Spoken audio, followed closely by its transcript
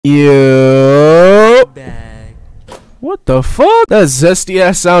Yo. What the fuck? That zesty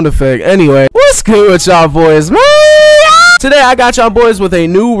ass sound effect. Anyway, what's good with y'all boys, man? Today I got y'all boys with a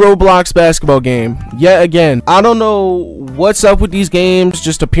new Roblox basketball game. Yet again, I don't know what's up with these games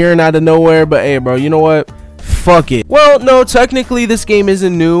just appearing out of nowhere, but hey, bro, you know what? Fuck it. Well, no, technically this game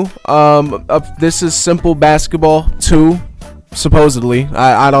isn't new. This is Simple Basketball 2. Supposedly,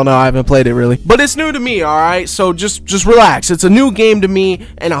 I don't know, I haven't played it really, but it's new to me. All right, so just relax. It's a new game to me,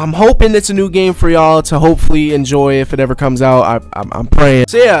 and I'm hoping it's a new game for y'all to hopefully enjoy if it ever comes out. I'm praying.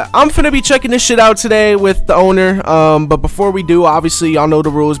 So yeah, I'm finna be checking this shit out today with the owner. But before we do, obviously y'all know the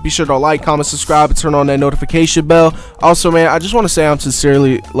rules. Be sure to like, comment, subscribe, and turn on that notification bell. Also, man, I just want to say I'm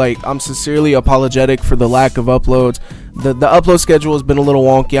sincerely apologetic for the lack of uploads. The upload schedule has been a little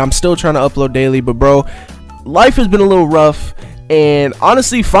wonky. I'm still trying to upload daily, but bro, life has been a little rough, and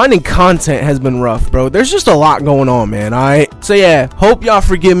honestly finding content has been rough, bro. There's just a lot going on, man. All right, so yeah, hope y'all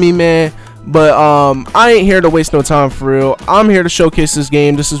forgive me, man, but I ain't here to waste no time for real. I'm here to showcase this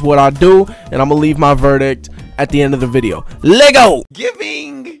game. This is what I do, and I'm gonna leave my verdict at the end of the video. Lego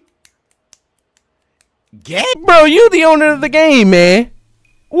giving game, bro. You the owner of the game, man.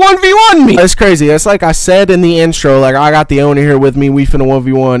 1v1 me. That's crazy. That's like I said in the intro, like I got the owner here with me, we finna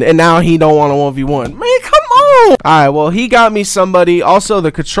 1v1, and now he don't want to 1v1. Man, come on. Alright, well, he got me somebody. Also, the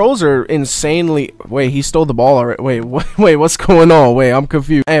controls are insanely... Wait, he stole the ball already. Wait, what's going on? Wait, I'm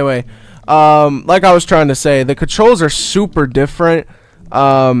confused. Anyway, like I was trying to say, the controls are super different. So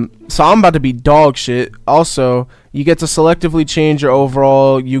I'm about to be dog shit. Also, you get to selectively change your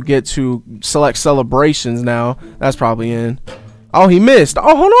overall. You get to select celebrations now. That's probably in. Oh, he missed.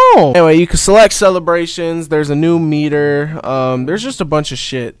 Oh, hold on. Anyway, you can select celebrations. There's a new meter. There's just a bunch of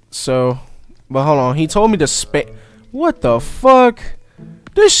shit. So, but hold on. He told me to spam. What the fuck?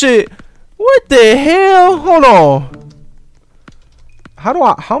 This shit. What the hell? Hold on.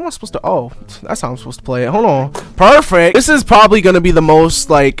 How am I supposed to? Oh, that's how I'm supposed to play it. Hold on. Perfect. This is probably going to be the most,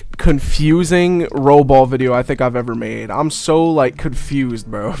 like, confusing Roblox video I think I've ever made. I'm so, like, confused,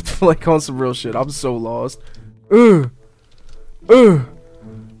 bro. Like, on some real shit. I'm so lost. Bro,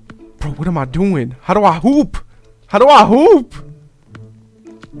 what am I doing? How do I hoop? How do I hoop?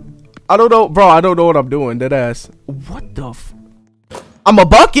 I don't know, bro. I don't know what I'm doing. Deadass. What the f... I'm a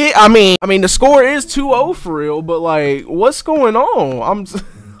bucket. I mean, the score is 2-0 for real, but like, what's going on?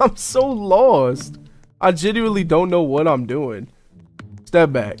 I'm so lost. I genuinely don't know what I'm doing.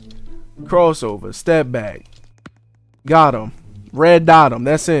 Step back. Crossover. Step back. Got him. Red dot him.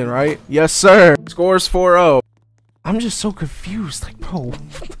 That's in, right? Yes, sir. Scores 4-0. I'm just so confused. Like, bro,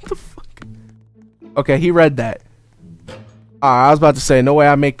 what the fuck? Okay, he read that. Alright, I was about to say, no way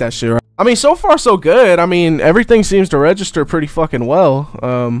I make that shit right. I mean, so far so good. I mean, everything seems to register pretty fucking well.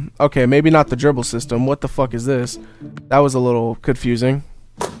 Okay, maybe not the dribble system. What the fuck is this? That was a little confusing.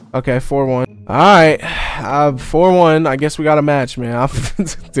 Okay, 4-1. Alright, 4-1. I guess we got a match, man.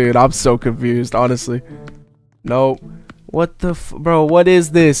 Dude, I'm so confused, honestly. Nope. What the bro, what is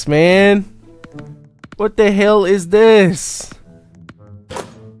this, man? What the hell is this?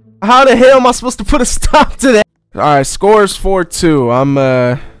 How the hell am I supposed to put a stop to that? Alright, scores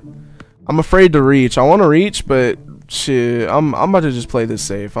 4-2. I'm afraid to reach. I want to reach, but shit, I'm about to just play this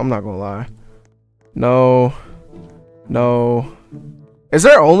safe. I'm not gonna lie. No. Is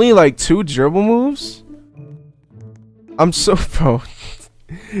there only like 2 dribble moves? I'm so bro.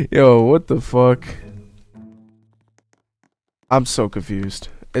 Yo, what the fuck? I'm so confused.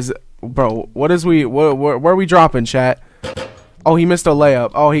 Is it... Bro, what are we dropping, chat? Oh, he missed a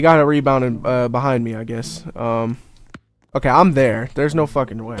layup. Oh, he got a rebound behind me, I guess. Okay, I'm there. There's no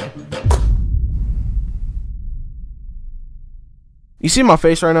fucking way. You see my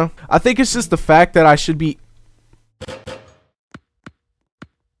face right now? I think it's just the fact that I should be...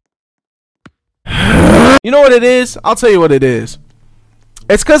 You know what it is? I'll tell you what it is.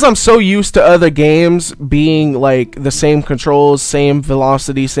 It's because I'm so used to other games being like the same controls, same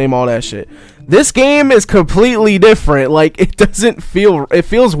velocity, same all that shit. This game is completely different. Like, it doesn't feel... It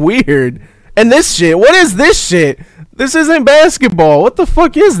feels weird. And this shit... What is this shit? This isn't basketball. What the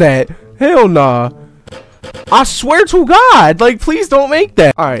fuck is that? Hell nah. I swear to God. Like, please don't make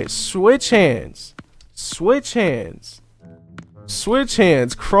that. Alright, switch hands. Switch hands. Switch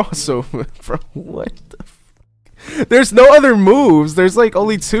hands. Crossover. Bro, what the fuck? There's no other moves. There's like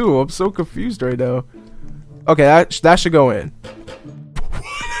only 2. I'm so confused right now. Okay, that should go in.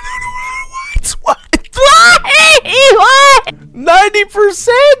 What?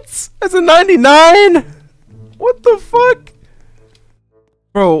 90%? That's a 99? What the fuck?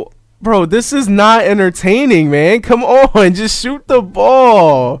 Bro, this is not entertaining, man. Come on, just shoot the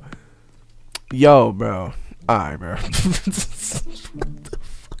ball. Yo, bro. Alright, bro. What the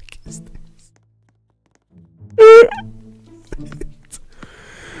fuck?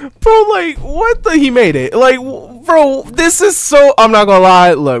 Bro, like, what the? He made it. Like, bro, this is so. I'm not gonna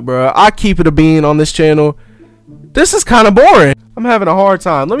lie. Look, bro, I keep it a bean on this channel. This is kind of boring. I'm having a hard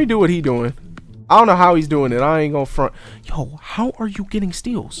time. Let me do what he doing. I don't know how he's doing it. I ain't gonna front. Yo, how are you getting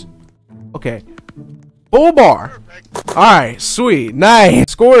steals? Okay. Full bar. Alright, sweet.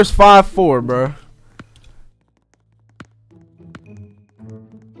 Nice. Score is 5-4, bro.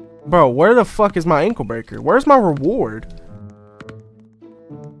 Bro, where the fuck is my ankle breaker? Where's my reward?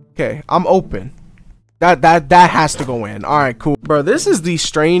 Okay, I'm open. That has to go in. Alright, cool. Bro, this is the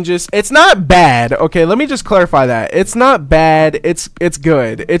strangest. It's not bad. Okay, let me just clarify that. It's not bad. It's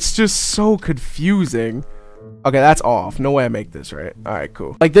good. It's just so confusing. Okay, that's off. No way I make this right. Alright,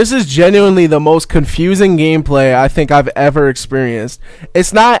 cool. Like, this is genuinely the most confusing gameplay I think I've ever experienced.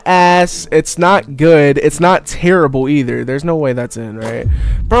 It's not ass. It's not good. It's not terrible either. There's no way that's in, right?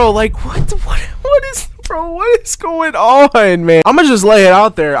 Bro, like, what is... Bro, what is going on, man? I'm gonna just lay it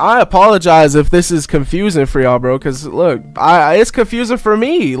out there. I apologize if this is confusing for y'all, bro, because look, it's confusing for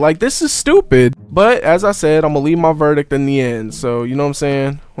me. Like, this is stupid. But as I said, I'm gonna leave my verdict in the end. So, you know what I'm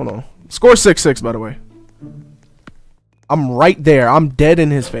saying? Hold on. Score 6-6, by the way. I'm right there. I'm dead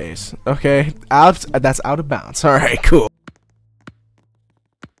in his face. Okay, that's out of bounds. All right, cool.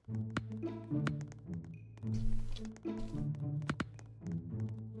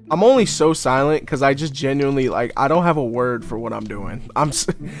 I'm only so silent because I just genuinely, like, I don't have a word for what I'm doing. I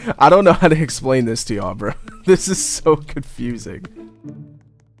don't know how to explain this to y'all, bro. This is so confusing.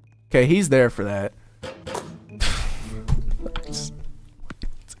 Okay, he's there for that.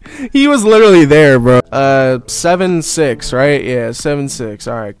 He was literally there, bro. 7-6, right? Yeah,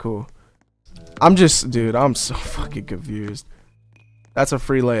 7-6. All right, cool. Dude, I'm so fucking confused. That's a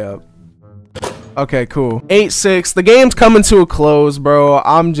free layup. Okay, cool. 8-6. The game's coming to a close, bro.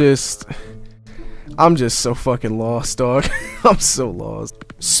 I'm just so fucking lost, dog. I'm so lost.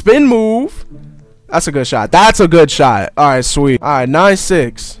 Spin move. That's a good shot. That's a good shot. All right, sweet. All right,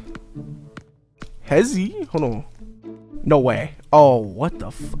 9-6. Hezzy? Hold on. No way. Oh, what the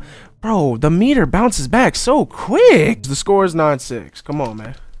f... Bro, the meter bounces back so quick. The score is 9-6. Come on,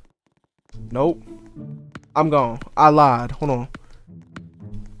 man. Nope. I'm gone. I lied. Hold on.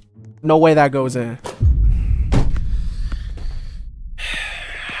 No way that goes in.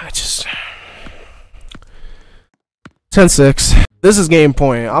 I just... 10-6. This is game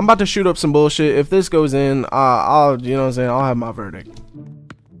point. I'm about to shoot up some bullshit. If this goes in, I'll, you know what I'm saying, I'll have my verdict.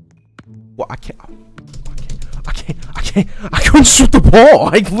 Well, I couldn't shoot the ball.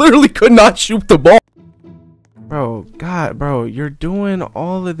 I literally could not shoot the ball. Bro, God, bro, you're doing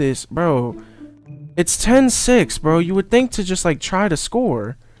all of this, bro. It's 10-6, bro. You would think to just, like, try to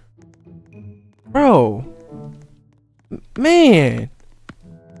score. Bro. Man.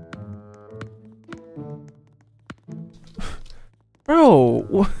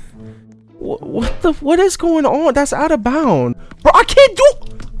 Bro. What is going on? That's out of bounds. Bro, I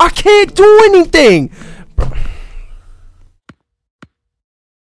can't do anything. Bro.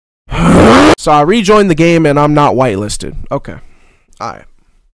 So I rejoined the game and I'm not whitelisted. Okay. Alright.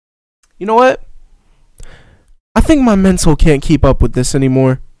 You know what? I think my mental can't keep up with this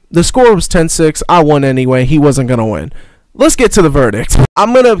anymore. The score was 10-6. I won anyway. He wasn't going to win. Let's get to the verdict.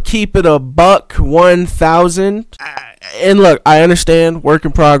 I'm going to keep it a buck 1,000. And look, I understand, work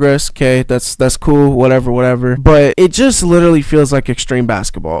in progress. Okay, that's cool, whatever. But it just literally feels like extreme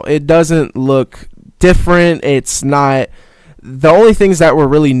basketball. It doesn't look different. It's not... The only things that were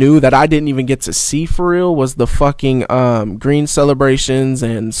really new that I didn't even get to see for real was the fucking green celebrations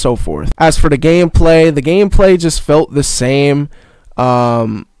and so forth. As for the gameplay just felt the same,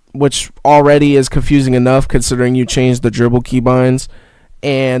 which already is confusing enough considering you changed the dribble keybinds.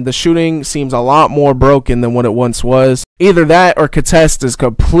 And the shooting seems a lot more broken than what it once was. Either that or contest is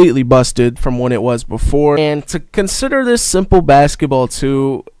completely busted from when it was before. And to consider this simple basketball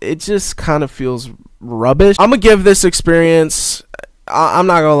too, it just kind of feels rubbish. I'm gonna give this experience, I'm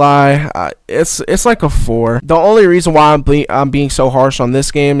not gonna lie, it's like a 4. The only reason why I'm being so harsh on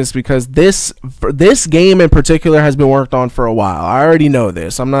this game is because this game in particular has been worked on for a while. I already know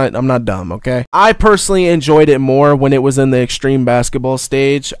this. I'm not dumb, okay? I personally enjoyed it more when it was in the extreme basketball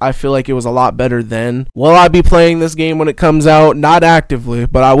stage. I feel like it was a lot better then. Will I be playing this game when it comes out? Not actively,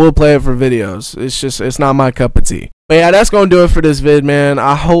 but I will play it for videos. It's not my cup of tea. But yeah, that's gonna do it for this vid, man.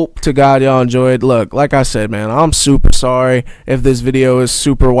 I hope to God y'all enjoyed. Look, like I said, man, I'm super sorry if this video is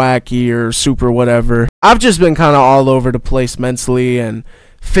super wacky or super whatever. I've just been kind of all over the place mentally and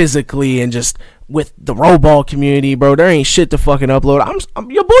physically and just with the Roblox community, bro. There ain't shit to fucking upload.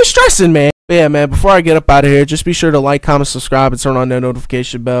 I'm your boy stressing, man. But yeah, man, before I get up out of here, just be sure to like, comment, subscribe, and turn on that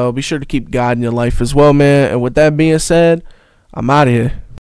notification bell. Be sure to keep God in your life as well, man. And with that being said, I'm out of here.